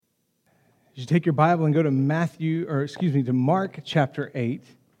You should take your Bible and go to to Mark chapter 8.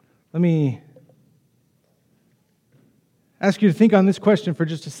 Let me ask you to think on this question for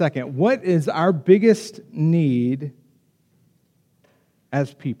just a second. What is our biggest need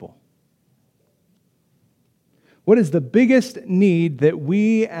as people? What is the biggest need that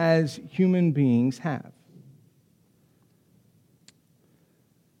we as human beings have?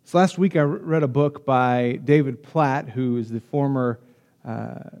 So last week I read a book by David Platt, who is the former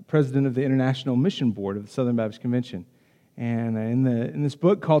president of the International Mission Board of the Southern Baptist Convention. And in this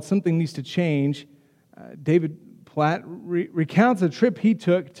book called Something Needs to Change, David Platt recounts a trip he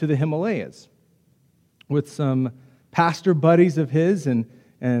took to the Himalayas with some pastor buddies of his and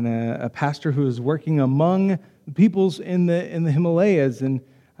a pastor who was working among peoples in the Himalayas. And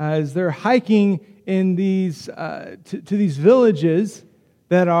as they're hiking in these to these villages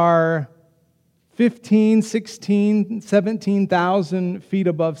that are 15, 16, 17,000 feet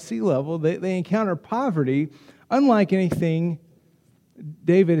above sea level, they encounter poverty unlike anything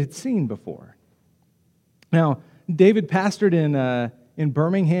David had seen before. Now, David pastored in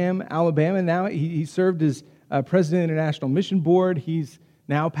Birmingham, Alabama. Now he served as president of the International Mission Board. He's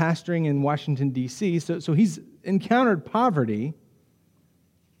now pastoring in Washington, D.C. So he's encountered poverty.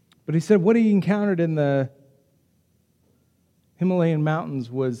 But he said what he encountered in the Himalayan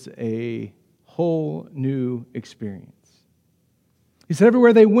mountains was a whole new experience. He said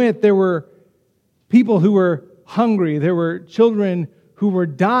everywhere they went, there were people who were hungry. There were children who were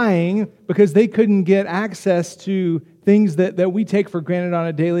dying because they couldn't get access to things that we take for granted on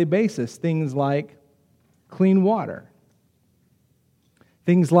a daily basis. Things like clean water.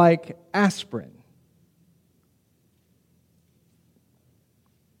 Things like aspirin.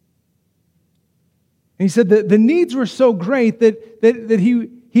 And he said that the needs were so great that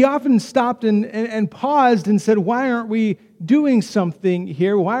he often stopped and paused and said, why aren't we doing something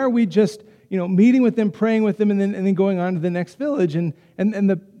here? Why are we just meeting with them, praying with them, and then going on to the next village? And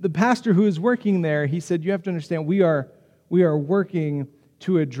the pastor who was working there, he said, you have to understand, we are working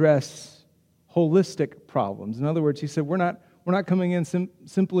to address holistic problems. In other words, he said, we're not coming in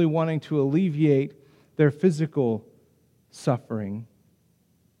simply wanting to alleviate their physical suffering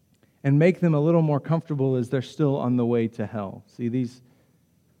and make them a little more comfortable as they're still on the way to hell. See, these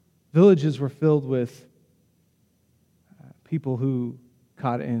villages were filled with people who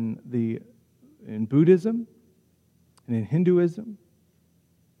caught in Buddhism and in Hinduism,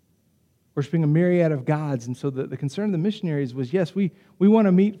 worshiping a myriad of gods. And so the concern of the missionaries was, yes, we want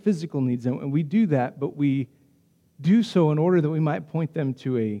to meet physical needs, and we do that, but we do so in order that we might point them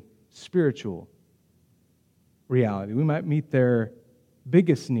to a spiritual reality. We might meet their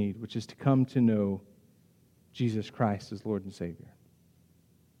biggest need, which is to come to know Jesus Christ as Lord and Savior.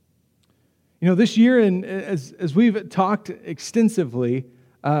 This year, and as we've talked extensively,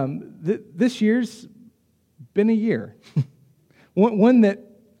 this year's been a year. one that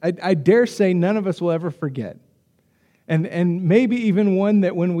I dare say none of us will ever forget. And maybe even one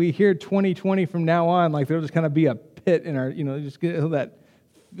that when we hear 2020 from now on, like there'll just kind of be a pit in our, just feel that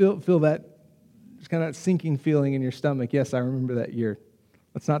just kind of sinking feeling in your stomach. Yes, I remember that year.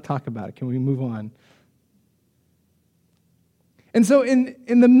 Let's not talk about it. Can we move on? And so in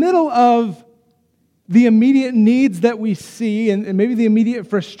the middle of the immediate needs that we see and maybe the immediate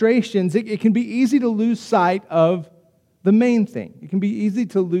frustrations, it can be easy to lose sight of the main thing. It can be easy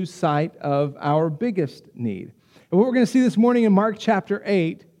to lose sight of our biggest need. And what we're going to see this morning in Mark chapter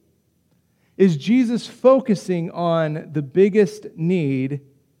 8 is Jesus focusing on the biggest need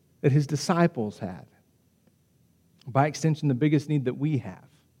that his disciples had. By extension, the biggest need that we have.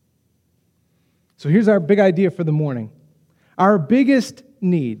 So here's our big idea for the morning. Our biggest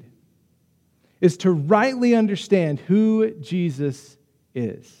need is to rightly understand who Jesus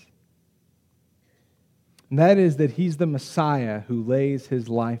is. And that is that he's the Messiah who lays his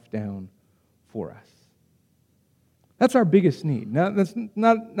life down for us. That's our biggest need. Now, that's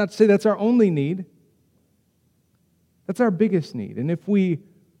not to say that's our only need. That's our biggest need. And if we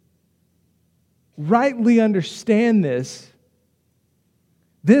rightly understand this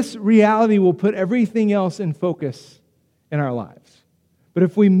reality will put everything else in focus in our lives. But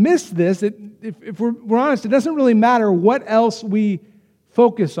if we miss this, if we're honest, it doesn't really matter what else we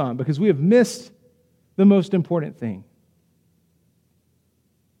focus on because we have missed the most important thing.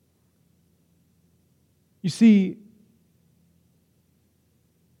 You see,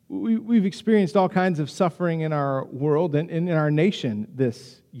 we've experienced all kinds of suffering in our world and in our nation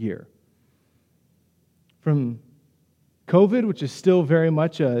this year. From COVID, which is still very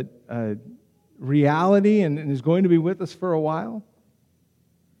much a reality and is going to be with us for a while,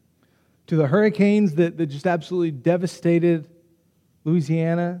 to the hurricanes that just absolutely devastated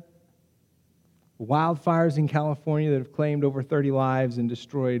Louisiana, wildfires in California that have claimed over 30 lives and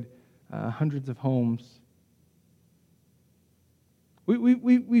destroyed hundreds of homes.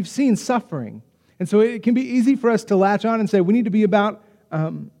 We've seen suffering. And so it can be easy for us to latch on and say we need to be about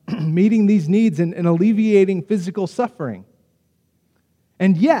meeting these needs and alleviating physical suffering.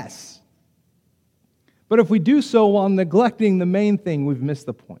 And yes, but if we do so while neglecting the main thing, we've missed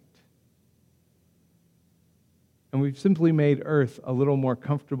the point. And we've simply made earth a little more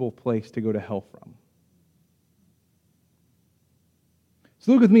comfortable place to go to hell from.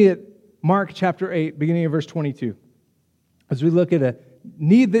 So look with me at Mark chapter 8, beginning of verse 22, as we look at a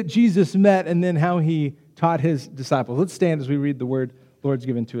need that Jesus met and then how he taught his disciples. Let's stand as we read the word the Lord's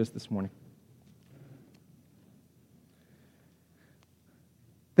given to us this morning.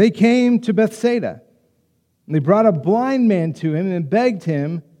 They came to Bethsaida, and they brought a blind man to him and begged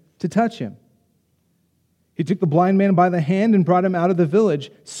him to touch him. He took the blind man by the hand and brought him out of the village.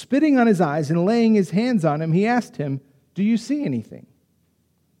 Spitting on his eyes and laying his hands on him, he asked him, "Do you see anything?"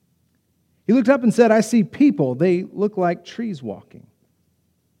 He looked up and said, "I see people. They look like trees walking."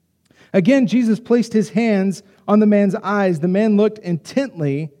 Again, Jesus placed his hands on the man's eyes. The man looked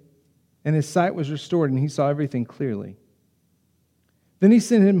intently, and his sight was restored, and he saw everything clearly. Then he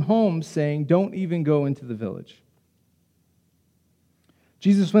sent him home, saying, "Don't even go into the village."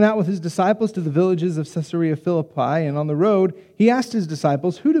 Jesus went out with his disciples to the villages of Caesarea Philippi, and on the road, he asked his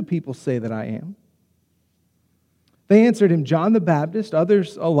disciples, "Who do people say that I am?" They answered him, "John the Baptist,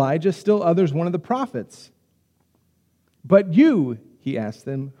 others Elijah, still others one of the prophets." "But you," he asked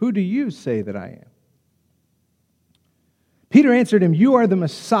them, "who do you say that I am?" Peter answered him, "You are the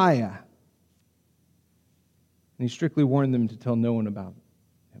Messiah." And he strictly warned them to tell no one about him.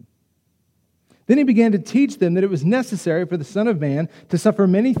 Then he began to teach them that it was necessary for the Son of Man to suffer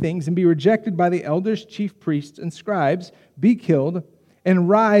many things and be rejected by the elders, chief priests, and scribes, be killed, and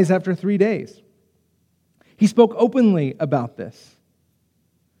rise after 3 days. He spoke openly about this.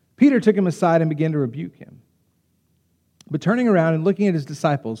 Peter took him aside and began to rebuke him. But turning around and looking at his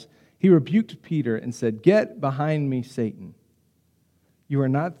disciples, he rebuked Peter and said, "Get behind me, Satan. You are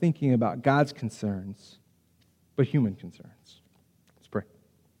not thinking about God's concerns, but human concerns." Let's pray.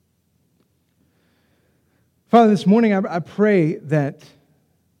 Father, this morning I pray that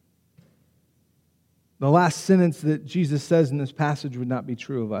the last sentence that Jesus says in this passage would not be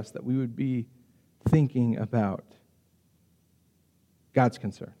true of us, that we would be thinking about God's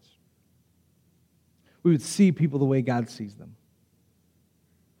concerns. We would see people the way God sees them.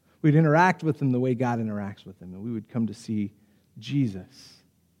 We'd interact with them the way God interacts with them, and we would come to see Jesus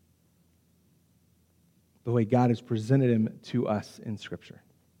the way God has presented him to us in Scripture.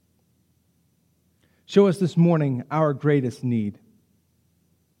 Show us this morning our greatest need,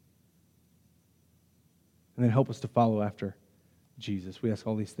 and then help us to follow after Jesus. We ask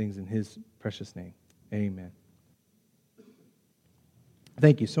all these things in his precious name. Amen.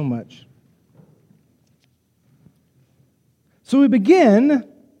 Thank you so much. So we begin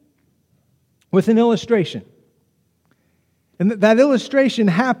with an illustration. And that illustration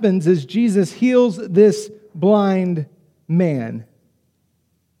happens as Jesus heals this blind man.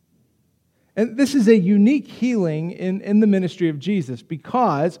 And this is a unique healing in the ministry of Jesus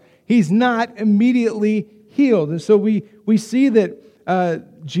because he's not immediately healed. And so we see that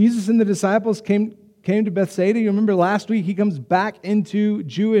Jesus and the disciples came to Bethsaida. You remember last week he comes back into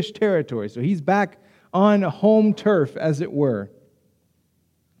Jewish territory. So he's back on home turf, as it were.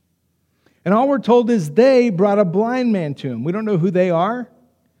 And all we're told is they brought a blind man to him. We don't know who they are.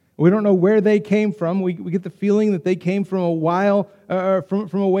 We don't know where they came from. We get the feeling that they came from a while, from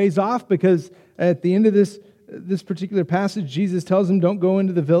a ways off, because at the end of this particular passage, Jesus tells them, "Don't go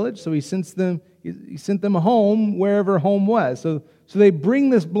into the village." So he sent them home, wherever home was. So they bring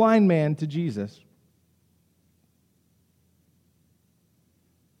this blind man to Jesus.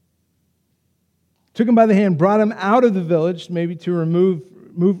 Took him by the hand, brought him out of the village, maybe to remove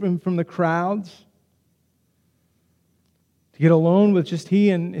him from the crowds, to get alone with just he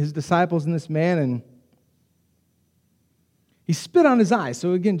and his disciples and this man, and he spit on his eyes.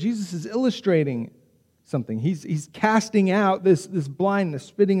 So again, Jesus is illustrating something. He's casting out this blindness,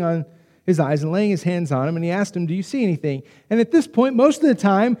 spitting on his eyes and laying his hands on him, and he asked him, "Do you see anything?" And at this point, most of the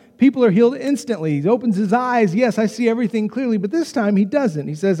time, people are healed instantly. He opens his eyes, "Yes, I see everything clearly," but this time he doesn't.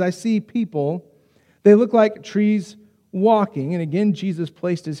 He says, "I see people. They look like trees walking." And again, Jesus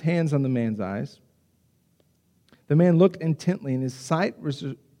placed his hands on the man's eyes. The man looked intently, and his sight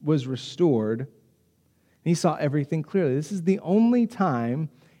was restored, and he saw everything clearly. This is the only time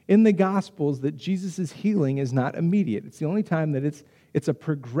in the Gospels that Jesus' healing is not immediate. It's the only time that it's a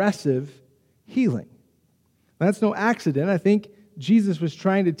progressive healing. That's no accident. I think Jesus was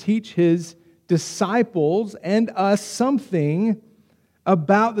trying to teach his disciples and us something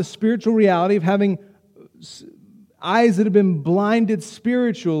about the spiritual reality of having eyes that have been blinded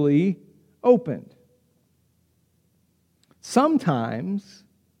spiritually opened. Sometimes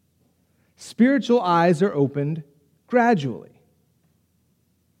spiritual eyes are opened gradually.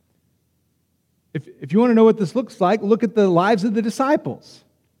 If you want to know what this looks like, look at the lives of the disciples.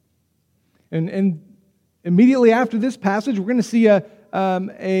 And immediately after this passage, we're going to see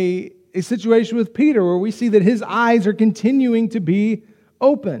a situation with Peter where we see that his eyes are continuing to be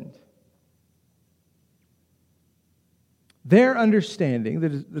opened. Their understanding,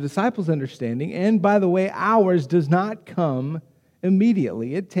 the disciples' understanding, and by the way, ours, does not come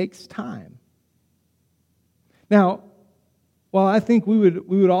immediately. It takes time. Now, while I think we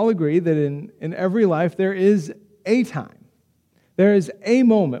would all agree that in every life there is a time, there is a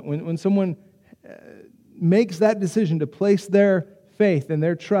moment when someone makes that decision to place their faith and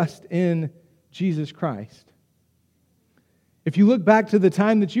their trust in Jesus Christ. If you look back to the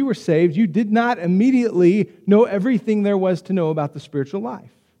time that you were saved, you did not immediately know everything there was to know about the spiritual life.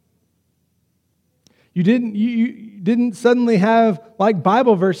 You didn't suddenly have like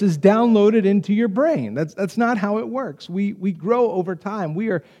Bible verses downloaded into your brain. That's not how it works. We grow over time. We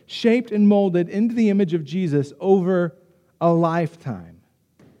are shaped and molded into the image of Jesus over a lifetime.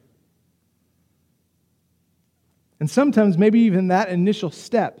 And sometimes maybe even that initial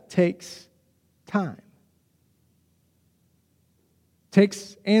step takes time.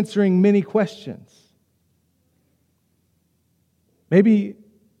 Takes answering many questions. Maybe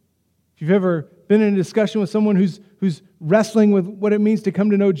if you've ever been in a discussion with someone who's wrestling with what it means to come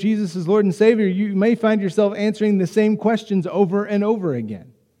to know Jesus as Lord and Savior, you may find yourself answering the same questions over and over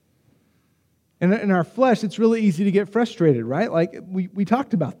again. And in our flesh, it's really easy to get frustrated, right? Like we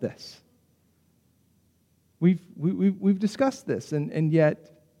talked about this. We've discussed this, and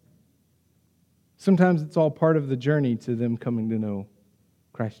yet sometimes it's all part of the journey to them coming to know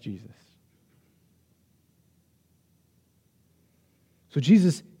Christ Jesus. So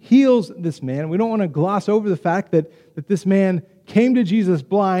Jesus heals this man. We don't want to gloss over the fact that this man came to Jesus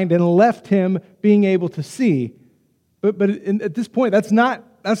blind and left him being able to see. But at this point, that's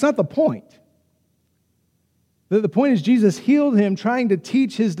not the point. The point is Jesus healed him, trying to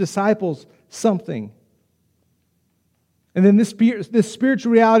teach his disciples something. And then this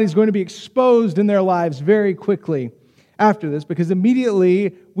spiritual reality is going to be exposed in their lives very quickly after this, because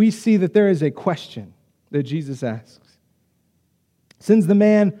immediately we see that there is a question that Jesus asks. Sends the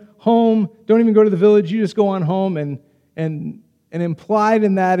man home. Don't even go to the village. You just go on home, and implied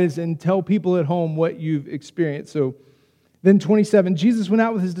in that is, and tell people at home what you've experienced. So then 27, Jesus went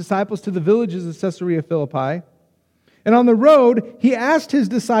out with his disciples to the villages of Caesarea Philippi. And on the road, he asked his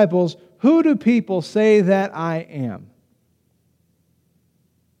disciples, "Who do people say that I am?"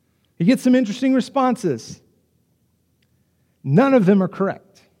 He gets some interesting responses. None of them are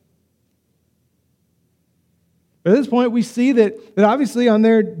correct. But at this point, we see that obviously on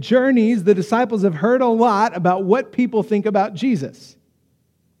their journeys, the disciples have heard a lot about what people think about Jesus.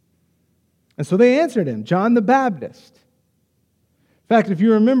 And so they answered him, John the Baptist. In fact, if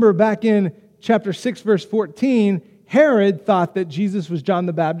you remember back in chapter 6, verse 14, Herod thought that Jesus was John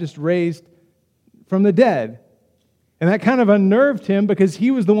the Baptist raised from the dead. And that kind of unnerved him because he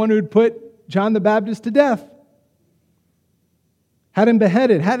was the one who had put John the Baptist to death. Had him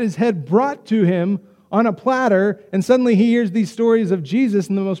beheaded, had his head brought to him on a platter, and suddenly he hears these stories of Jesus,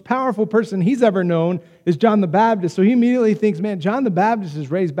 and the most powerful person he's ever known is John the Baptist. So he immediately thinks, man, John the Baptist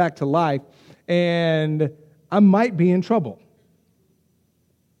is raised back to life, and I might be in trouble.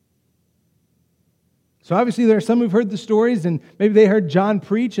 So obviously there are some who've heard the stories, and maybe they heard John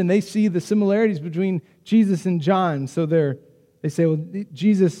preach, and they see the similarities between Jesus and John. So they say, well,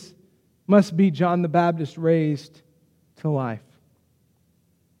 Jesus must be John the Baptist raised to life.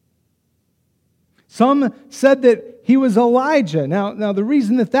 Some said that he was Elijah. Now the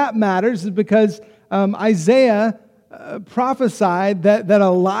reason that matters is because Isaiah prophesied that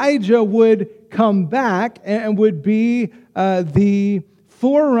Elijah would come back and would be the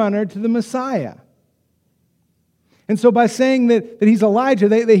forerunner to the Messiah. And so by saying that he's Elijah,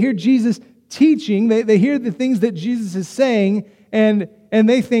 they hear Jesus teaching, they hear the things that Jesus is saying, and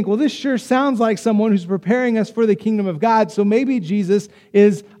they think, well, this sure sounds like someone who's preparing us for the kingdom of God, so maybe Jesus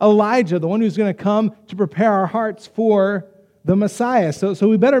is Elijah, the one who's going to come to prepare our hearts for the Messiah. So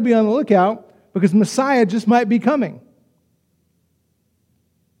we better be on the lookout, because Messiah just might be coming.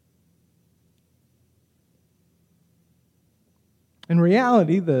 In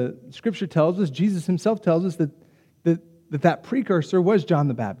reality, the Scripture tells us, Jesus himself tells us that precursor was John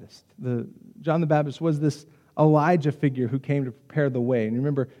the Baptist. John the Baptist was this Elijah figure who came to prepare the way. And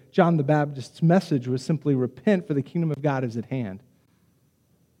remember, John the Baptist's message was simply repent, for the kingdom of God is at hand.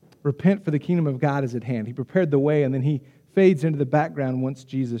 Repent, for the kingdom of God is at hand. He prepared the way, and then he fades into the background once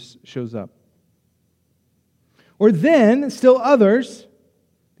Jesus shows up. Or then, still others,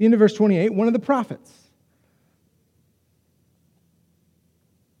 the end of verse 28, one of the prophets.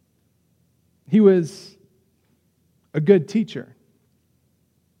 He was a good teacher,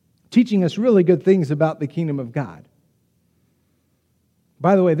 teaching us really good things about the kingdom of God.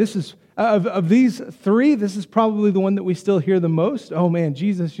 By the way, this is of these three, this is probably the one that we still hear the most. Oh man,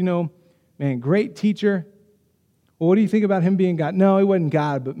 Jesus, man, great teacher. Well, what do you think about him being God? No, he wasn't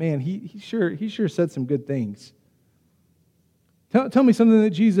God, but man, he sure said some good things. Tell me something that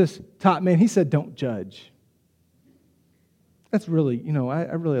Jesus taught. Man, he said, don't judge. That's really,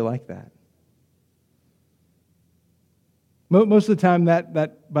 I really like that. Most of the time,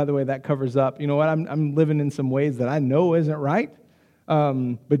 that by the way, that covers up. You know what? I'm living in some ways that I know isn't right.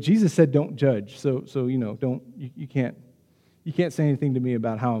 But Jesus said, "Don't judge." So you can't say anything to me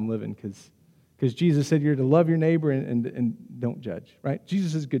about how I'm living because Jesus said you're to love your neighbor and don't judge. Right?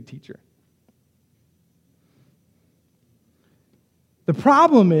 Jesus is a good teacher. The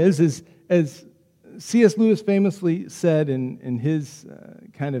problem is as C.S. Lewis famously said in his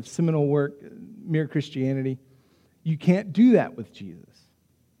kind of seminal work, Mere Christianity. You can't do that with Jesus.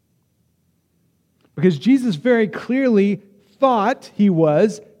 Because Jesus very clearly thought he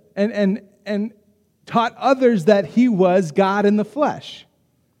was and taught others that he was God in the flesh.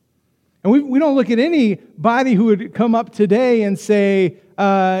 And we don't look at anybody who would come up today and say,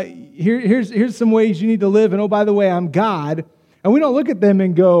 here's some ways you need to live, and oh, by the way, I'm God. And we don't look at them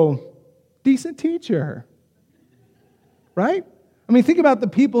and go, decent teacher. Right? I mean, think about the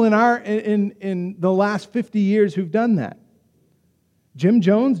people in the last 50 years who've done that. Jim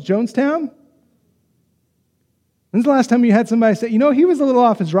Jones, Jonestown. When's the last time you had somebody say, he was a little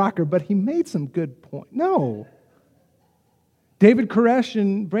off his rocker, but he made some good points? No. David Koresh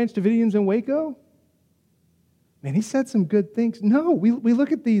and Branch Davidians in Waco? Man, he said some good things. No, we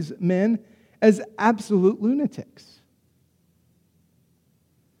look at these men as absolute lunatics.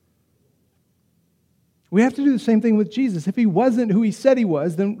 We have to do the same thing with Jesus. If he wasn't who he said he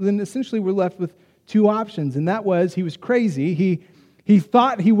was, then essentially we're left with two options. And that was, he was crazy. He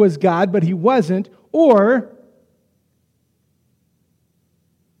thought he was God, but he wasn't. Or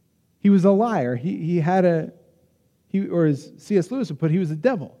he was a liar. Or as C.S. Lewis would put, he was a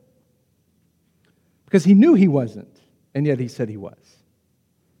devil. Because he knew he wasn't, and yet he said he was.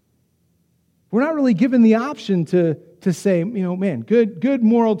 We're not really given the option to say, man, good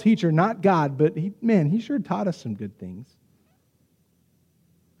moral teacher, not God, but he sure taught us some good things.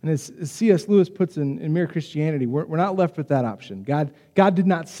 And as C.S. Lewis puts in Mere Christianity, we're not left with that option. God did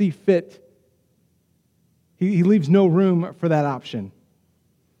not see fit. He leaves no room for that option.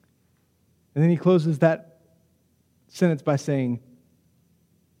 And then he closes that sentence by saying,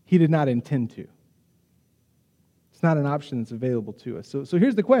 he did not intend to. It's not an option that's available to us. So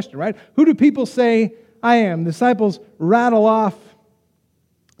here's the question, right? Who do people say I am? The disciples rattle off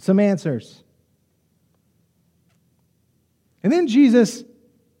some answers. And then Jesus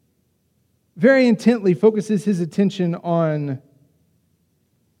very intently focuses his attention on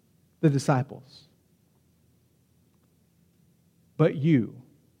the disciples. But you,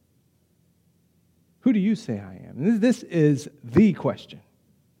 who do you say I am? And this is the question.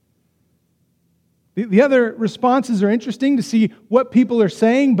 The other responses are interesting to see what people are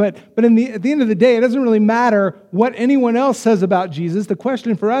saying, but at the end of the day, it doesn't really matter what anyone else says about Jesus. The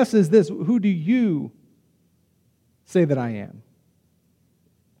question for us is this: who do you say that I am?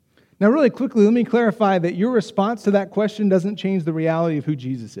 Now, really quickly, let me clarify that your response to that question doesn't change the reality of who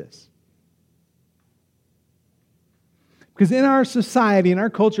Jesus is. Because in our society, in our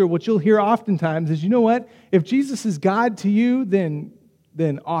culture, what you'll hear oftentimes is, you know what? If Jesus is God to you, then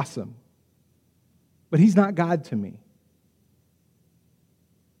awesome. But he's not God to me.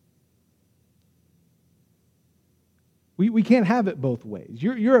 We can't have it both ways.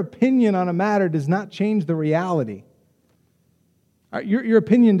 Your opinion on a matter does not change the reality. Your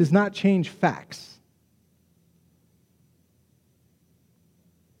opinion does not change facts.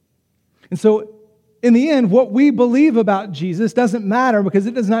 And so, in the end, what we believe about Jesus doesn't matter because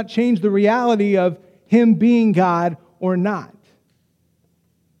it does not change the reality of him being God or not.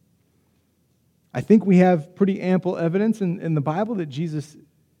 I think we have pretty ample evidence in the Bible that Jesus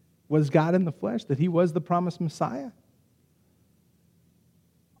was God in the flesh, that he was the promised Messiah.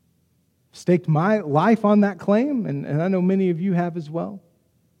 Staked my life on that claim, and I know many of you have as well.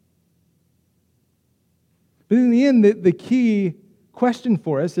 But in the end, the key question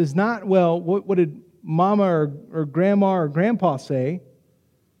for us is not, well, what did mama or grandma or grandpa say.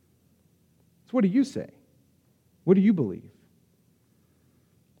 It's what do you say? What do you believe?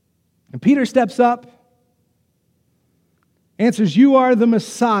 And Peter steps up, answers, "You are the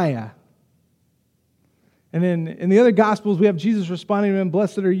Messiah." And then in the other Gospels, we have Jesus responding to him,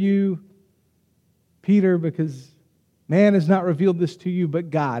 "Blessed are you, Peter, because man has not revealed this to you, but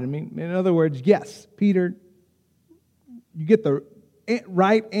God." I mean, in other words, yes, Peter, you get the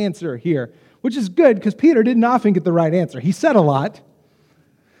right answer here, which is good because Peter didn't often get the right answer. He said a lot.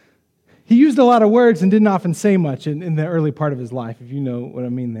 He used a lot of words and didn't often say much in the early part of his life, if you know what I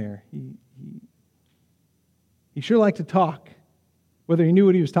mean there. He sure liked to talk, whether he knew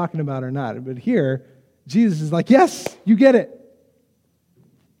what he was talking about or not. But here, Jesus is like, yes, you get it.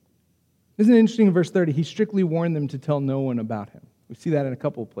 Isn't it interesting in verse 30? He strictly warned them to tell no one about him. We see that in a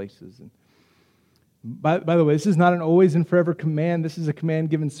couple of places. And by the way, this is not an always and forever command. This is a command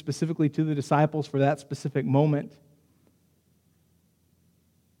given specifically to the disciples for that specific moment,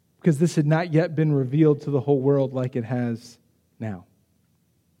 because this had not yet been revealed to the whole world like it has now.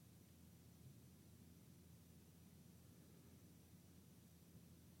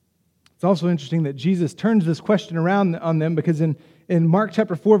 It's also interesting that Jesus turns this question around on them, because in Mark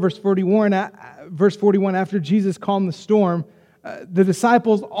chapter 4, verse 41, after Jesus calmed the storm, the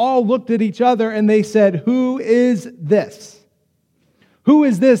disciples all looked at each other and they said, "Who is this? Who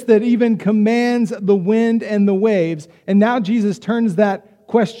is this that even commands the wind and the waves?" And now Jesus turns that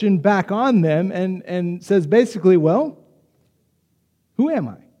question back on them and says basically, well, who am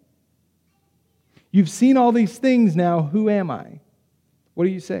I? You've seen all these things now, who am I? What do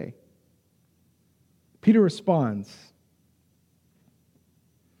you say? Peter responds.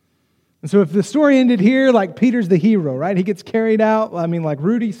 And so if the story ended here, like Peter's the hero, right? He gets carried out, like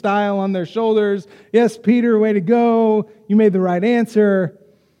Rudy style on their shoulders. Yes, Peter, way to go. You made the right answer.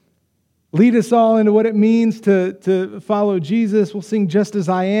 Lead us all into what it means to follow Jesus. We'll sing "Just As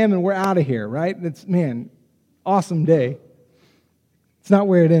I Am" and we're out of here, right? It's, awesome day. It's not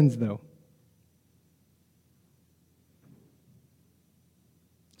where it ends, though.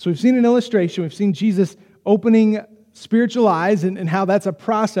 So we've seen an illustration. We've seen Jesus opening spiritual eyes and how that's a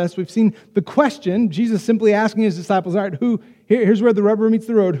process. We've seen the question, Jesus simply asking his disciples, all right, here's where the rubber meets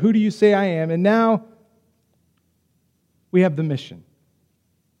the road. Who do you say I am? And now we have the mission.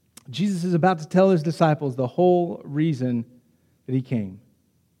 Jesus is about to tell his disciples the whole reason that he came.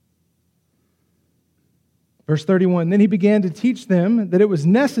 Verse 31, then he began to teach them that it was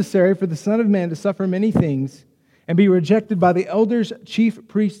necessary for the Son of Man to suffer many things and be rejected by the elders, chief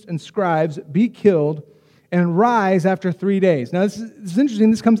priests, and scribes, be killed, and rise after 3 days. Now, this is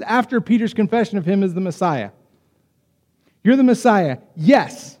interesting. This comes after Peter's confession of him as the Messiah. You're the Messiah.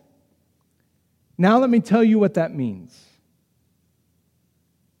 Yes. Now let me tell you what that means.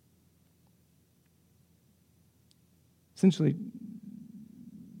 Essentially,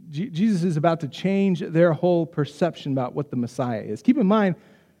 Jesus is about to change their whole perception about what the Messiah is. Keep in mind,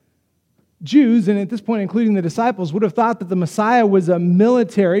 Jews, and at this point including the disciples, would have thought that the Messiah was a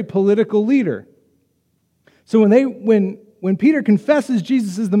military political leader. So when Peter confesses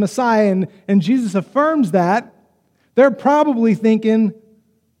Jesus is the Messiah and Jesus affirms that, they're probably thinking,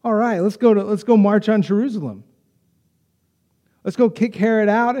 all right, let's go march on Jerusalem. Let's go kick Herod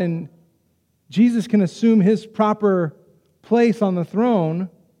out and Jesus can assume his proper place on the throne,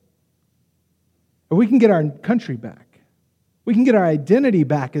 or we can get our country back. We can get our identity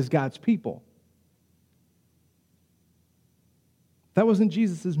back as God's people. That wasn't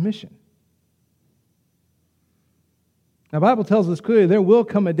Jesus' mission. Now, the Bible tells us clearly there will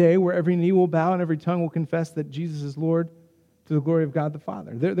come a day where every knee will bow and every tongue will confess that Jesus is Lord to the glory of God the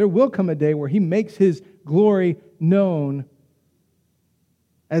Father. There will come a day where he makes his glory known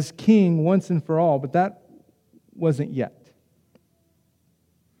as king once and for all, but that wasn't yet.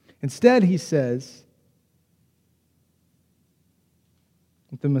 Instead, he says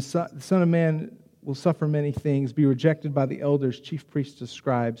that the Son of Man will suffer many things, be rejected by the elders, chief priests, and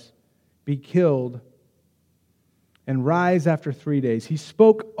scribes, be killed, and rise after 3 days. He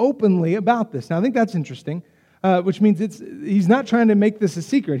spoke openly about this. Now, I think that's interesting, which means he's not trying to make this a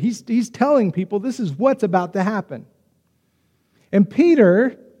secret. He's telling people this is what's about to happen. And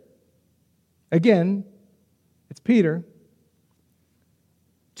Peter, again, it's Peter,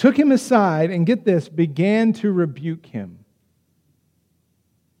 took him aside and, get this, began to rebuke him.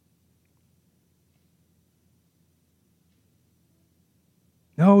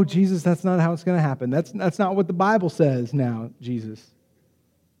 No, Jesus, that's not how it's going to happen. That's not what the Bible says now, Jesus.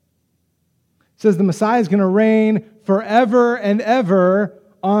 It says the Messiah is going to reign forever and ever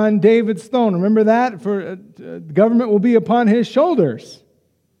on David's throne. Remember that? For the government will be upon his shoulders.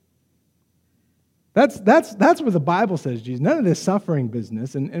 That's what the Bible says, Jesus. None of this suffering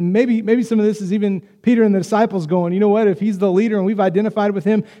business. And maybe some of this is even Peter and the disciples going, you know what, if he's the leader and we've identified with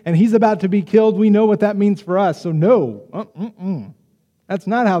him and he's about to be killed, we know what that means for us. So no, that's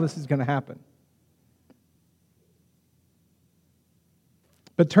not how this is going to happen.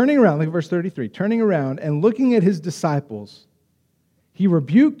 But turning around, look at verse 33, turning around and looking at his disciples, he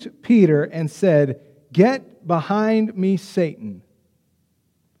rebuked Peter and said, "Get behind me, Satan.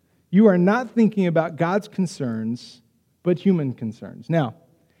 You are not thinking about God's concerns, but human concerns." Now,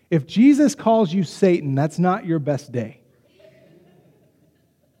 if Jesus calls you Satan, that's not your best day.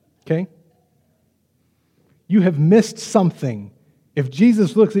 Okay? You have missed something if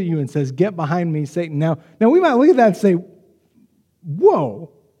Jesus looks at you and says, "Get behind me, Satan." Now we might look at that and say,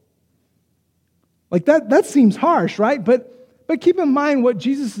 whoa. Like that seems harsh, right? But keep in mind what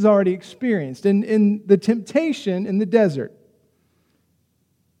Jesus has already experienced in the temptation in the desert.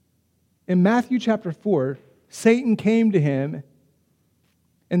 In Matthew chapter 4, Satan came to him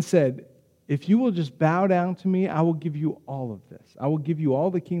and said, "If you will just bow down to me, I will give you all of this. I will give you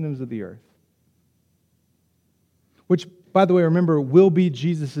all the kingdoms of the earth." Which, by the way, remember, will be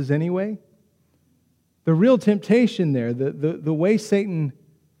Jesus's anyway. The real temptation there, the way Satan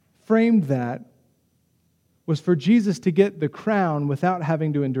framed that, was for Jesus to get the crown without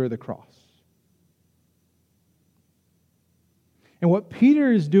having to endure the cross. And what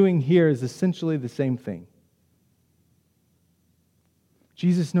Peter is doing here is essentially the same thing.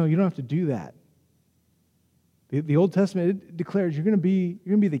 Jesus, no, you don't have to do that. The Old Testament, it declares you're going to be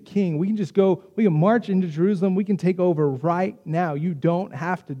the king. We can march into Jerusalem. We can take over right now. You don't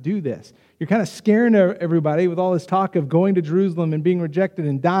have to do this. You're kind of scaring everybody with all this talk of going to Jerusalem and being rejected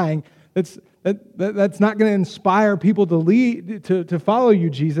and dying. That's not going to inspire people to follow you,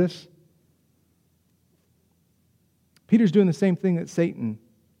 Jesus. Peter's doing the same thing that Satan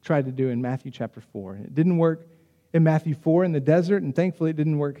tried to do in Matthew chapter 4. It didn't work in Matthew 4 in the desert, and thankfully it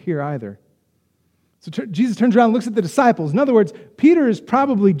didn't work here either. So Jesus turns around and looks at the disciples. In other words, Peter is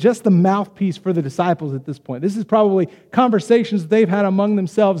probably just the mouthpiece for the disciples at this point. This is probably conversations that they've had among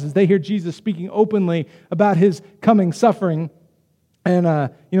themselves as they hear Jesus speaking openly about his coming suffering.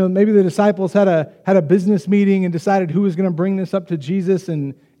 And maybe the disciples had a business meeting and decided who was going to bring this up to Jesus,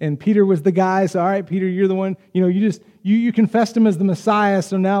 and Peter was the guy. So, all right, Peter, you're the one. You confessed him as the Messiah.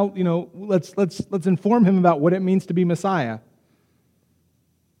 So now, let's inform him about what it means to be Messiah.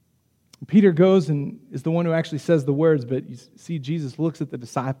 Peter goes and is the one who actually says the words, but you see Jesus looks at the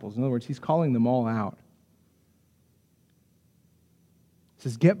disciples. In other words, he's calling them all out. He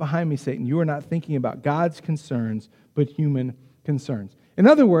says, "Get behind me, Satan. You are not thinking about God's concerns, but human concerns." In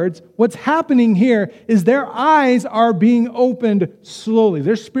other words, what's happening here is their eyes are being opened slowly.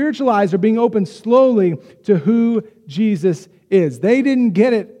 Their spiritual eyes are being opened slowly to who Jesus is. They didn't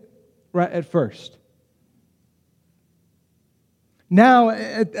get it right at first. Now,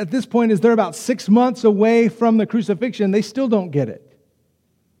 at this point, as they're about 6 months away from the crucifixion, they still don't get it.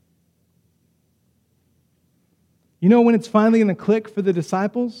 You know when it's finally going to click for the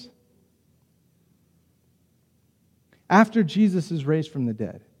disciples? After Jesus is raised from the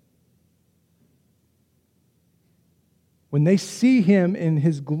dead. When they see him in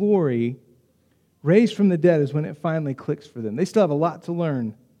his glory, raised from the dead, is when it finally clicks for them. They still have a lot to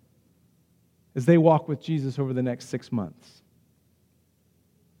learn as they walk with Jesus over the next 6 months.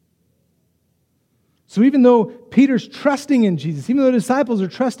 So even though Peter's trusting in Jesus, even though the disciples are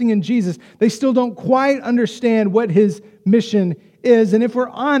trusting in Jesus, they still don't quite understand what his mission is. And if we're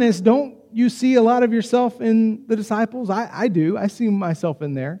honest, don't you see a lot of yourself in the disciples? I do. I see myself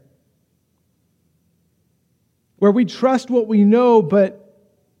in there. Where we trust what we know, but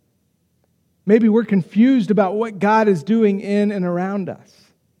maybe we're confused about what God is doing in and around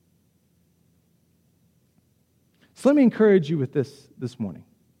us. So let me encourage you with this morning.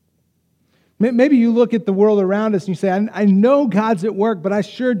 Maybe you look at the world around us and you say, I know God's at work, but I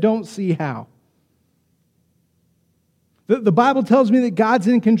sure don't see how. The Bible tells me that God's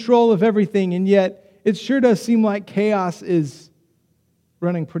in control of everything, and yet it sure does seem like chaos is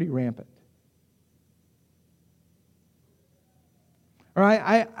running pretty rampant. All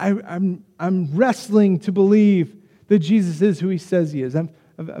right, I'm wrestling to believe that Jesus is who he says he is.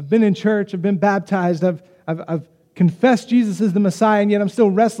 I've been in church, I've been baptized, I've confessed Jesus is the Messiah, and yet I'm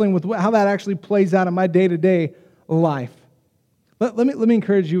still wrestling with how that actually plays out in my day-to-day life. Let me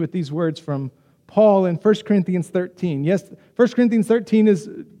encourage you with these words from Paul in 1 Corinthians 13. Yes, 1 Corinthians 13 is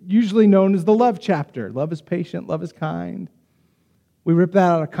usually known as the love chapter. Love is patient, love is kind. We rip that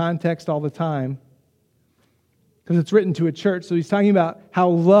out of context all the time because it's written to a church. So he's talking about how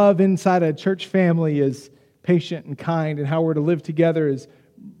love inside a church family is patient and kind, and how we're to live together as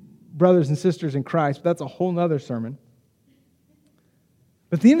brothers and sisters in Christ, but that's a whole nother sermon.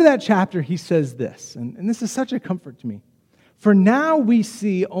 But at the end of that chapter, he says this, and this is such a comfort to me. For now we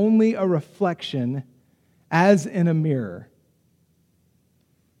see only a reflection as in a mirror.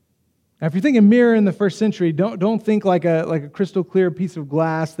 Now, if you're thinking mirror in the first century, don't think like a crystal clear piece of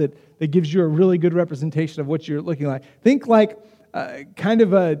glass that gives you a really good representation of what you're looking like. Think like kind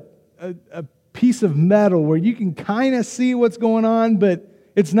of a piece of metal where you can kind of see what's going on, but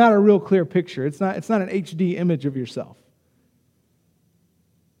it's not a real clear picture. It's not an HD image of yourself.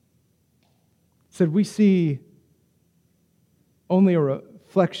 It said we see only a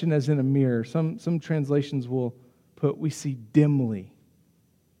reflection as in a mirror. Some translations will put we see dimly.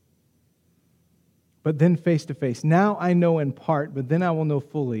 But then face to face. Now I know in part, but then I will know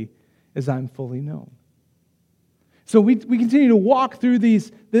fully as I'm fully known. So we continue to walk through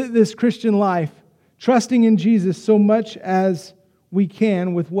this Christian life, trusting in Jesus so much as we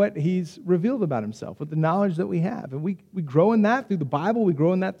can with what He's revealed about Himself, with the knowledge that we have. And we grow in that through the Bible. We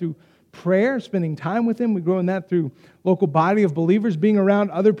grow in that through prayer, spending time with Him. We grow in that through local body of believers, being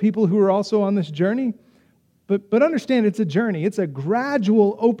around other people who are also on this journey. But understand, it's a journey. It's a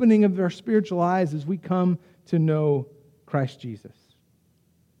gradual opening of our spiritual eyes as we come to know Christ Jesus.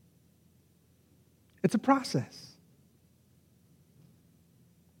 It's a process.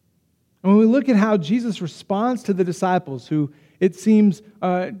 And when we look at how Jesus responds to the disciples, who it seems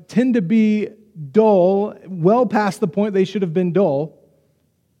tend to be dull, well past the point they should have been dull,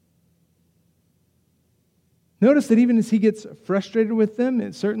 notice that even as He gets frustrated with them,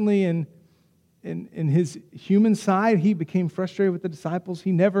 it's certainly in His human side, He became frustrated with the disciples.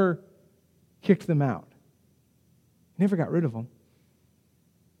 He never kicked them out. He never got rid of them.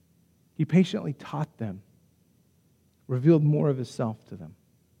 He patiently taught them, revealed more of Himself to them.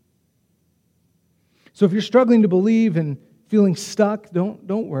 So if you're struggling to believe and feeling stuck, don't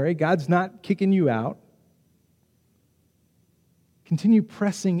worry. God's not kicking you out. Continue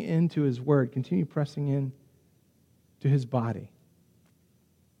pressing into His Word. Continue pressing in to His body.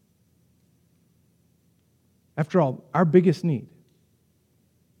 After all, our biggest need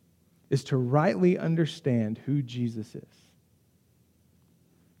is to rightly understand who Jesus is,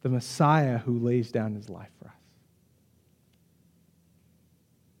 the Messiah who lays down His life for us.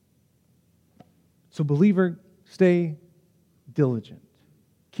 So, believer, stay diligent.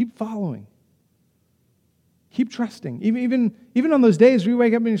 Keep following. Keep trusting. Even on those days where you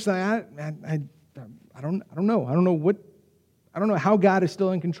wake up and you say, I don't know. I don't know how God is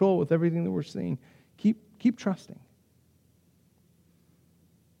still in control with everything that we're seeing. Keep trusting.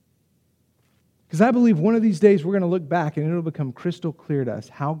 Because I believe one of these days we're going to look back and it'll become crystal clear to us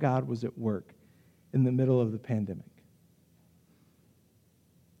how God was at work in the middle of the pandemic.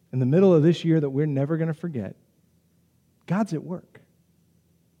 In the middle of this year that we're never going to forget, God's at work.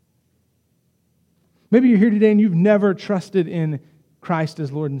 Maybe you're here today and you've never trusted in Christ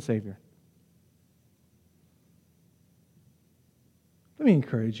as Lord and Savior. Let me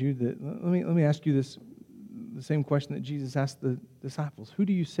encourage you. Let me ask you the same question that Jesus asked the disciples. Who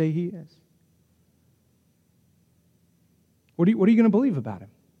do you say He is? What are you going to believe about Him?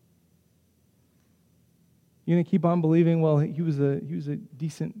 You going to keep on believing, well, he was a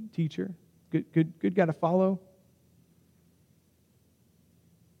decent teacher, good guy to follow?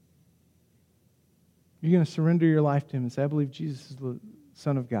 You're going to surrender your life to Him and say, I believe Jesus is the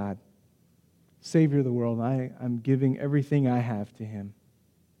Son of God, Savior of the world. I'm giving everything I have to Him.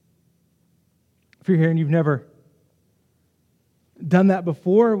 If you're here and you've never done that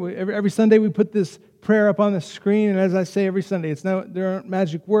before, every Sunday we put this prayer up on the screen, and as I say every Sunday, there aren't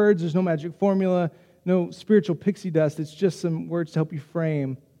magic words, there's no magic formula, no spiritual pixie dust. It's just some words to help you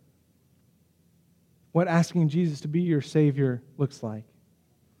frame what asking Jesus to be your Savior looks like.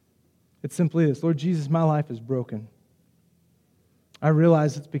 It's simply this: Lord Jesus, my life is broken. I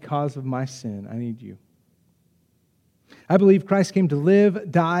realize it's because of my sin. I need You. I believe Christ came to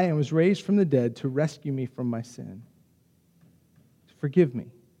live, die, and was raised from the dead to rescue me from my sin. Forgive me.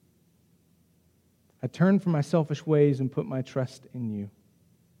 I turn from my selfish ways and put my trust in You.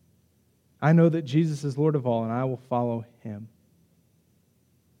 I know that Jesus is Lord of all, and I will follow Him.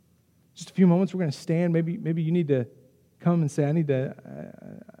 Just a few moments, we're going to stand. Maybe you need to come and say, I need to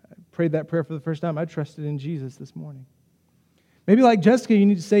pray that prayer for the first time. I trusted in Jesus this morning. Maybe like Jessica, you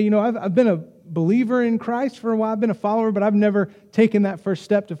need to say, I've been a believer in Christ for a while. I've been a follower, but I've never taken that first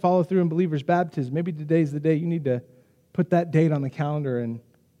step to follow through in believer's baptism. Maybe today's the day you need to put that date on the calendar and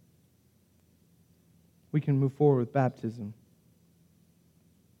we can move forward with baptism.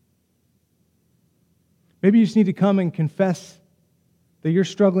 Maybe you just need to come and confess that you're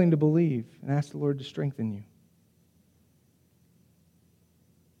struggling to believe and ask the Lord to strengthen you.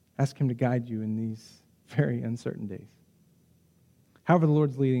 Ask him to guide you in these very uncertain days. However the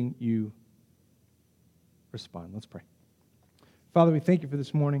Lord's leading you, respond. Let's pray. Father, we thank you for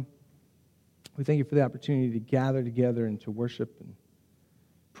this morning. We thank you for the opportunity to gather together and to worship, and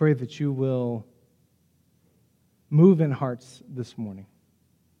pray that you will move in hearts this morning.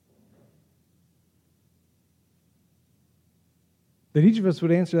 That each of us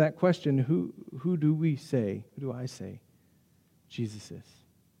would answer that question, who do we say, who do I say Jesus is?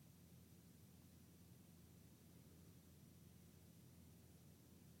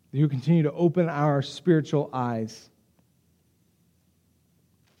 That you continue to open our spiritual eyes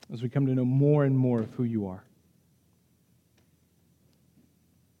as we come to know more and more of who you are.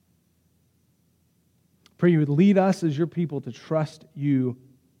 Pray you would lead us as your people to trust you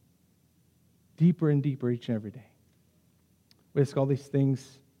deeper and deeper each and every day. We ask all these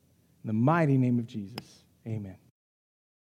things in the mighty name of Jesus. Amen.